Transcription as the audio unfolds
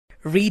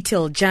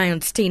Retail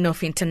giant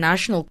Steinhoff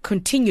International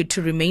continued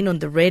to remain on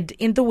the red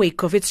in the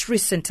wake of its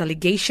recent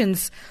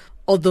allegations.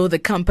 Although the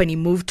company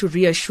moved to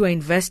reassure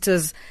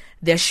investors,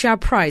 their share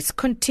price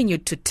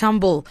continued to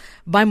tumble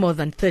by more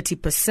than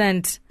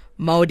 30%.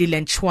 Maudi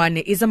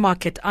Lenchwane is a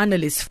market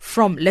analyst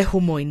from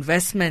Lehumo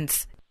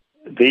Investments.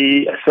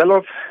 The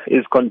sell-off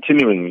is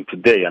continuing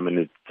today.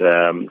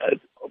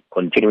 It's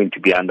continuing to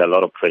be under a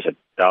lot of pressure,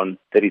 down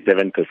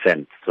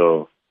 37%.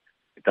 So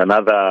it's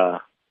another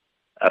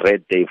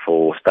red day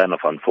for Steinhoff,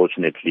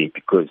 unfortunately,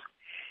 because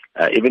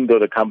even though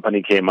the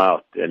company came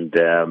out and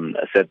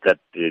said that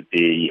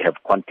they have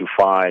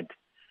quantified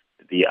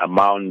the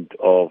amount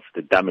of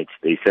the damage,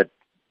 they said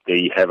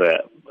they have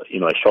a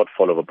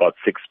shortfall of about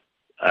 6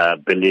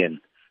 billion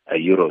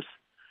euros.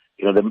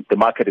 The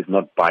market is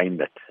not buying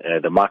that.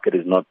 The market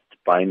is not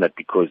buying that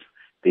because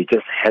there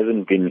just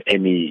hasn't been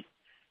any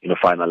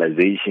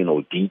finalization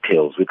or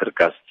details with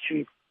regards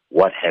to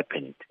what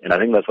happened. And I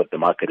think that's what the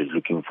market is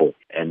looking for.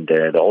 And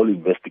the whole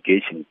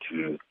investigation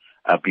to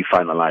be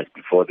finalized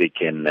before they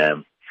can,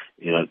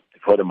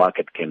 before the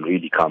market can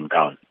really calm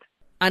down.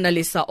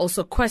 Analysts are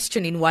also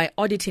questioning why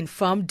auditing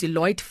firm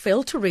Deloitte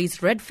failed to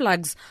raise red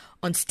flags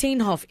on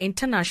Steinhoff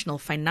International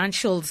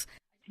financials.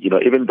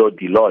 Even though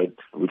Deloitte,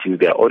 which is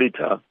their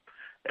auditor,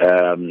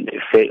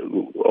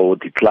 or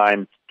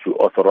declined to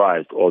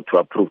authorize or to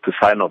approve to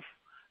sign off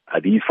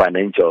these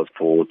financials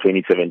for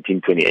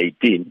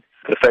 2017-2018,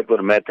 the fact of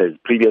the matter is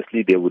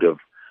previously they would have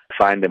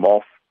signed them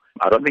off.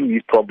 I don't think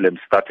these problems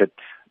started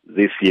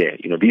this year.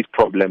 These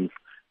problems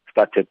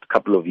started a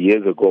couple of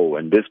years ago,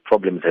 and these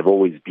problems have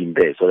always been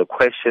there. So the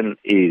question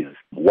is,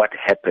 what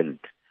happened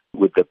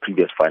with the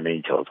previous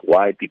financials?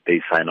 Why did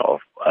they sign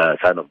off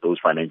those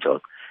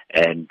financials?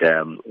 And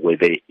were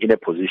they in a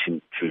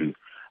position to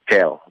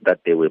tell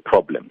that there were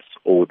problems,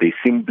 or they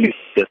simply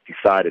just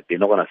decided they're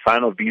not going to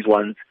sign off these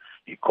ones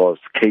because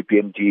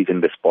KPMG is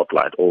in the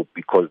spotlight, or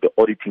because the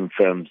auditing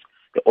firms,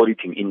 the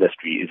auditing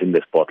industry is in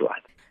the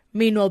spotlight?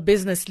 Meanwhile,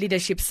 Business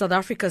Leadership South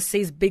Africa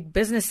says big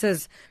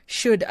businesses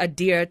should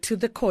adhere to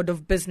the Code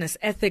of Business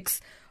Ethics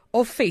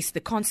or face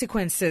the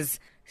consequences.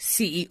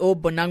 CEO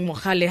Bonang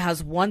Mohale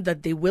has warned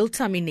that they will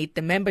terminate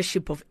the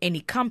membership of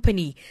any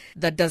company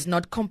that does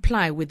not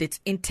comply with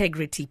its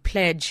integrity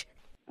pledge.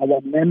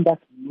 Our members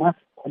must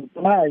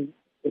comply,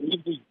 and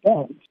if they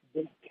don't,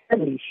 they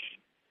perish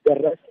the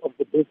rest of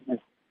the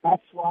business.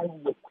 That's why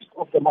we were quick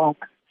off the mark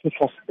to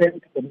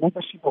suspend the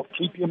membership of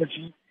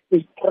KPMG,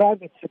 a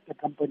private sector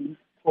company,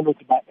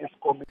 followed by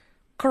Eskom.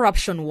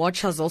 Corruption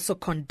Watch has also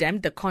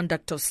condemned the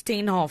conduct of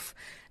Steinhoff.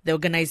 The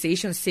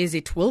organization says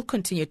it will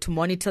continue to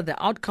monitor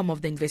the outcome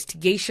of the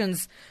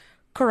investigations.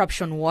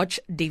 Corruption Watch,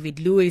 David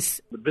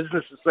Lewis. The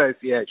business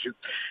associations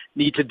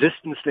need to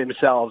distance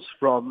themselves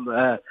from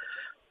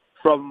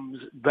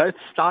both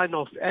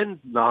Steinhoff and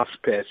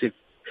Naspers if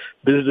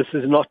business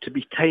is not to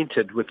be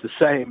tainted with the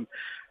same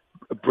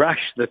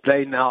brush that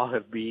they now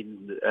have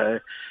been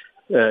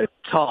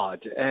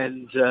tarred.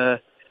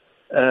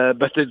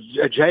 But a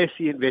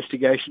JSE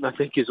investigation, I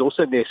think, is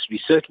also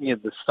necessary. Certainly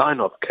in the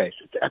Steinhoff case,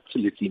 it's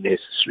absolutely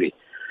necessary.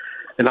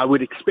 And I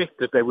would expect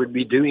that they would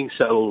be doing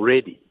so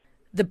already.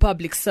 The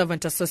Public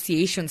Servant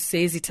Association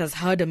says it has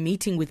had a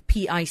meeting with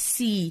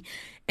PIC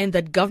and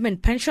that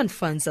government pension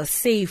funds are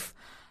safe.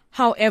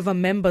 However,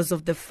 members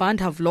of the fund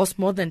have lost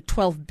more than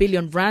 12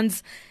 billion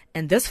rands,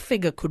 and this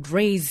figure could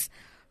raise.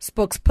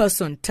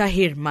 Spokesperson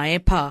Tahir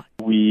Maepa.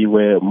 We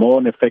were more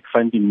on a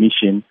fact-finding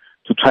mission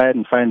to try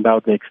and find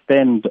out the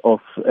extent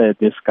of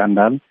this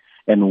scandal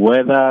and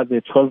whether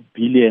the 12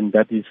 billion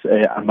that is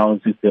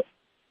announced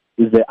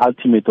is the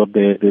ultimate or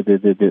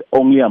the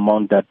only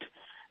amount that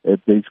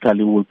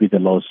basically will be the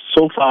loss.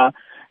 So far,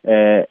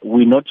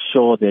 we're not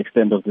sure the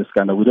extent of the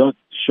scandal. We're not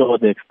sure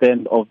the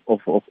extent of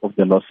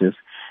the losses.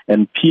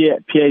 And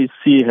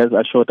PIC has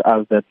assured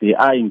us that they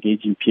are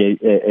engaging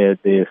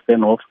the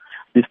Steinhoff.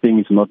 This thing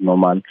is not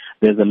normal.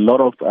 There's a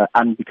lot of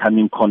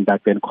unbecoming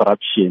conduct and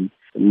corruption.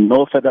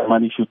 No further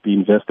money should be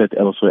invested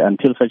elsewhere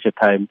until such a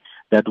time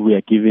that we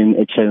are given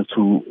a chance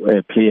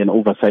to play an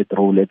oversight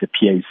role at the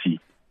PIC.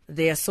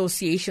 The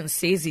association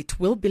says it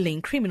will be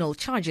laying criminal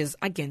charges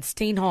against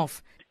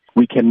Steinhoff.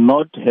 We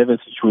cannot have a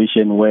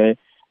situation where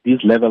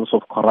these levels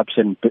of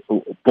corruption,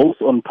 both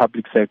on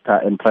public sector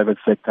and private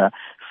sector,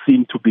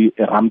 seem to be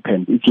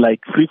rampant. It's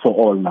like free for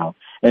all now.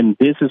 And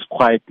this is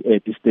quite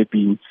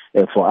disturbing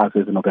for us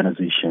as an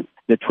organization.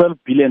 The 12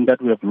 billion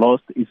that we have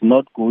lost is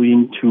not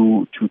going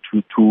to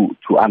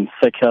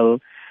unsettle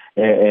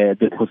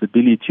the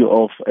possibility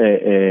of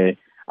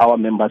our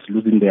members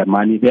losing their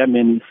money. There are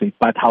many things.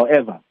 But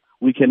however,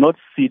 we cannot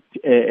sit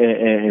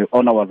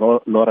on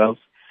our laurels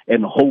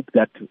and hope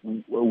that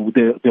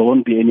there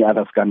won't be any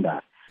other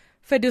scandal.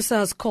 FEDUSA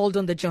has called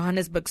on the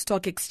Johannesburg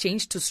Stock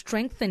Exchange to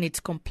strengthen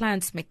its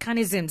compliance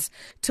mechanisms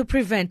to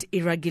prevent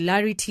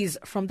irregularities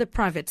from the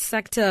private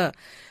sector.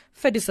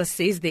 FEDUSA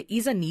says there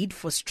is a need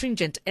for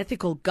stringent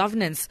ethical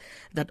governance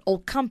that all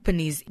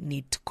companies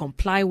need to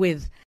comply with.